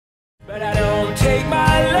But I don't take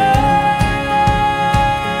my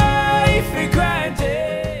life for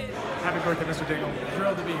granted. Happy birthday, Mr. Dingell.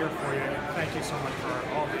 Thrilled to be here for you. Thank you so much for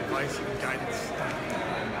all the advice and guidance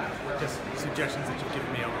and just suggestions that you've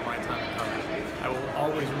given me over my time in Congress. I will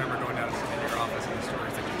always remember going down to sit in your office and the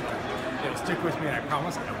stories that you've told. It'll stick with me, and I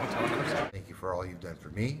promise I won't tell another story. Thank you for all you've done for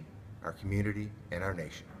me, our community, and our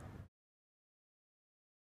nation.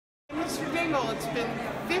 Mr. Dingell, it's been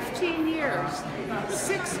 15 years,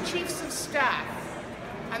 6 chiefs of staff,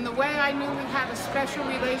 and the way I knew we had a special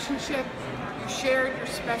relationship, you shared your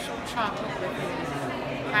special chocolate with me.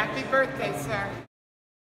 Happy birthday, sir.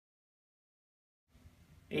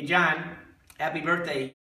 Hey, John, happy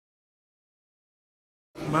birthday.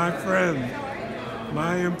 My friend,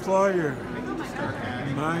 my employer,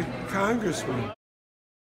 my congressman.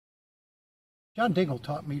 John Dingell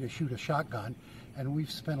taught me to shoot a shotgun, and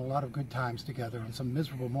we've spent a lot of good times together and some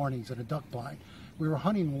miserable mornings at a duck blind. We were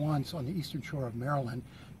hunting once on the eastern shore of Maryland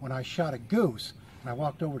when I shot a goose, and I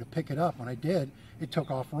walked over to pick it up. When I did, it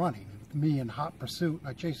took off running with me in hot pursuit.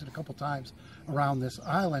 I chased it a couple times around this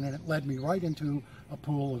island, and it led me right into a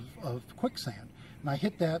pool of quicksand. And I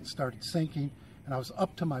hit that and started sinking, and I was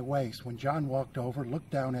up to my waist when John walked over,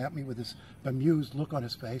 looked down at me with this bemused look on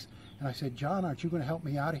his face, and I said, "John, aren't you going to help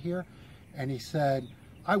me out of here?" And he said,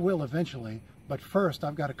 "I will eventually, but first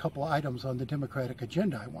I've got a couple items on the Democratic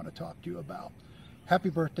agenda I want to talk to you about." Happy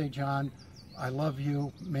birthday, John. I love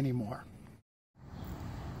you. Many more.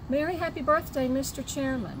 Merry happy birthday, Mr.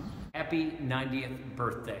 Chairman. Happy 90th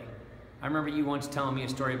birthday. I remember you once telling me a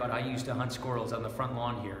story about how you used to hunt squirrels on the front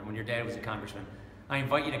lawn here when your dad was a congressman. I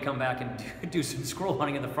invite you to come back and do some squirrel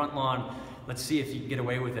hunting in the front lawn. Let's see if you can get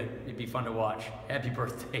away with it. It'd be fun to watch. Happy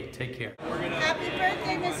birthday. Take care. Happy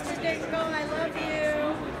birthday, Mr. Dingell. I love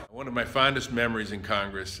you. One of my fondest memories in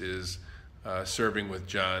Congress is serving with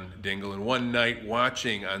John Dingell, and one night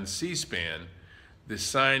watching on C-SPAN the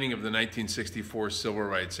signing of the 1964 Civil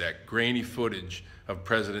Rights Act, grainy footage of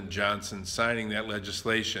President Johnson signing that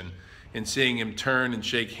legislation, and seeing him turn and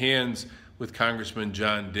shake hands with Congressman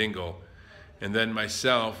John Dingell, and then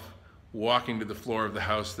myself walking to the floor of the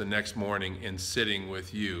House the next morning and sitting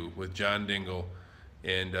with you, with John Dingell,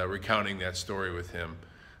 and recounting that story with him.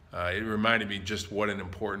 It reminded me just what an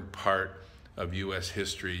important part of U.S.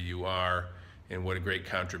 history you are, and what a great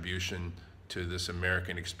contribution to this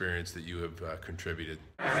American experience that you have contributed.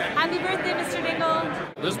 Happy birthday, Mr.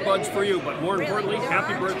 Dingell. This bud's for you, but more importantly,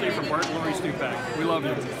 happy birthday from Bart and Lori Stupak. We love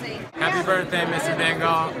you. Happy birthday, Mr.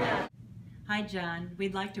 Dingell. Hi, John.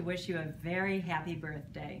 We'd like to wish you a very happy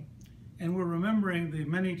birthday. And we're remembering the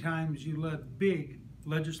many times you led big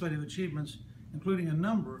legislative achievements, including a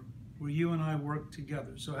number where you and I worked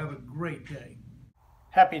together. So have a great day.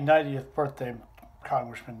 Happy 90th birthday,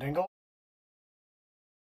 Congressman Dingell.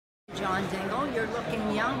 John Dingell, you're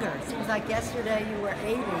looking younger. Seems like yesterday you were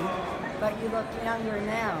 80, but you look younger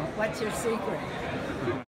now. What's your secret?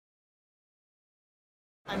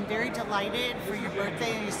 I'm very delighted for your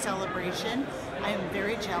birthday and your celebration. I am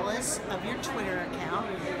very jealous of your Twitter account.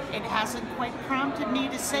 It hasn't quite prompted me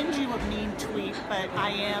to send you a mean tweet, but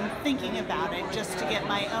I am thinking about it just to get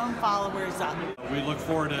my own followers up. We look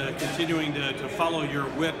forward to continuing to follow your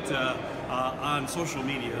wit on social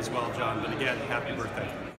media as well, John. But again, happy birthday.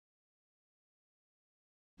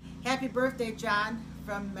 Happy birthday, John,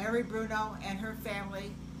 from Mary Bruno and her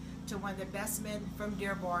family to one of the best men from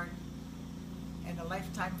Dearborn and a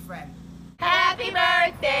lifetime friend. Happy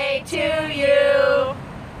birthday to you!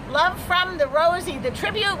 Love from the Rosie, the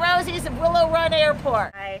tribute Rosies of Willow Run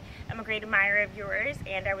Airport. I am a great admirer of yours,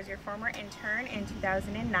 and I was your former intern in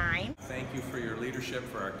 2009. Thank you for your leadership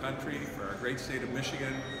for our country, for our great state of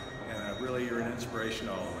Michigan, and really you're an inspiration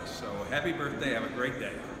to all of us. So happy birthday, have a great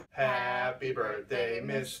day. Happy birthday,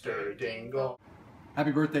 Mr. Dingell.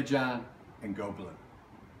 Happy birthday, John, and go blue.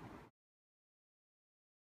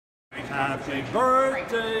 Happy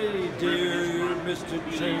birthday, dear Mr.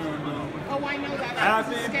 Chairman. Oh, I know that.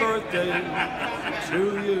 Happy birthday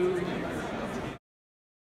to you.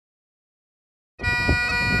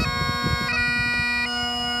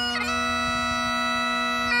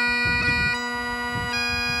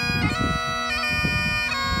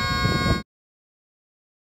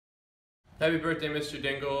 Happy birthday, Mr.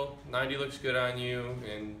 Dingell. 90 looks good on you,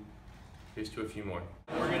 and here's to a few more.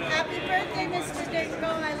 Happy birthday, Mr. Dingell.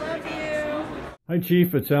 I love you. Hi,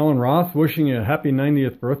 Chief. It's Alan Roth wishing you a happy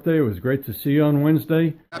 90th birthday. It was great to see you on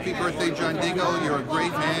Wednesday. Happy birthday, John Dingell. You're a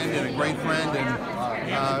great man and a great friend,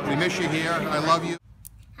 and we miss you here. I love you.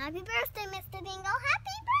 Happy birthday, Mr. Dingell.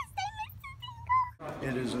 Happy birthday, Mr. Dingell.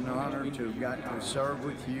 It is an honor to have gotten to serve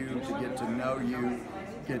with you, to get to know you,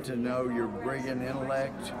 get to know your brilliant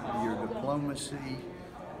intellect, your diplomacy,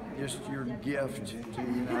 just your gift to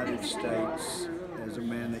the United States as a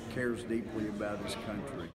man that cares deeply about his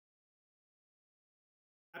country.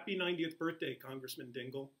 Happy 90th birthday, Congressman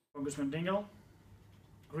Dingell. Congressman Dingell,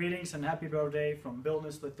 greetings and happy birthday from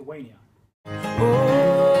Vilnius, Lithuania.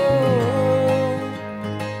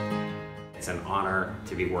 It's an honor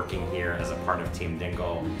to be working here as a part of Team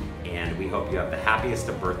Dingell, and we hope you have the happiest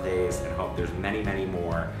of birthdays and hope there's many, many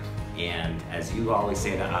more. And as you always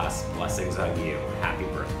say to us, blessings on you. Happy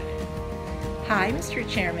birthday. Hi, Mr.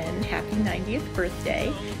 Chairman. Happy 90th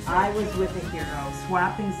birthday. I was with a hero,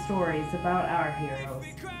 swapping stories about our heroes.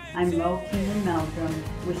 I'm Low Keenan Meldrum,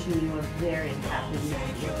 wishing you a very happy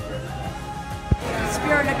 90th birthday. The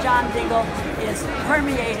spirit of John Dingell is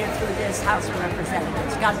permeated through this House of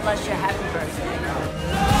Representatives. God bless you. Happy birthday.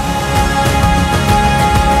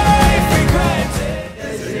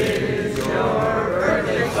 This is your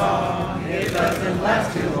birthday song. It doesn't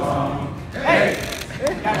last too long. Hey!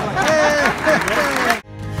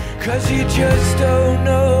 'Cause you just don't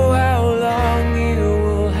know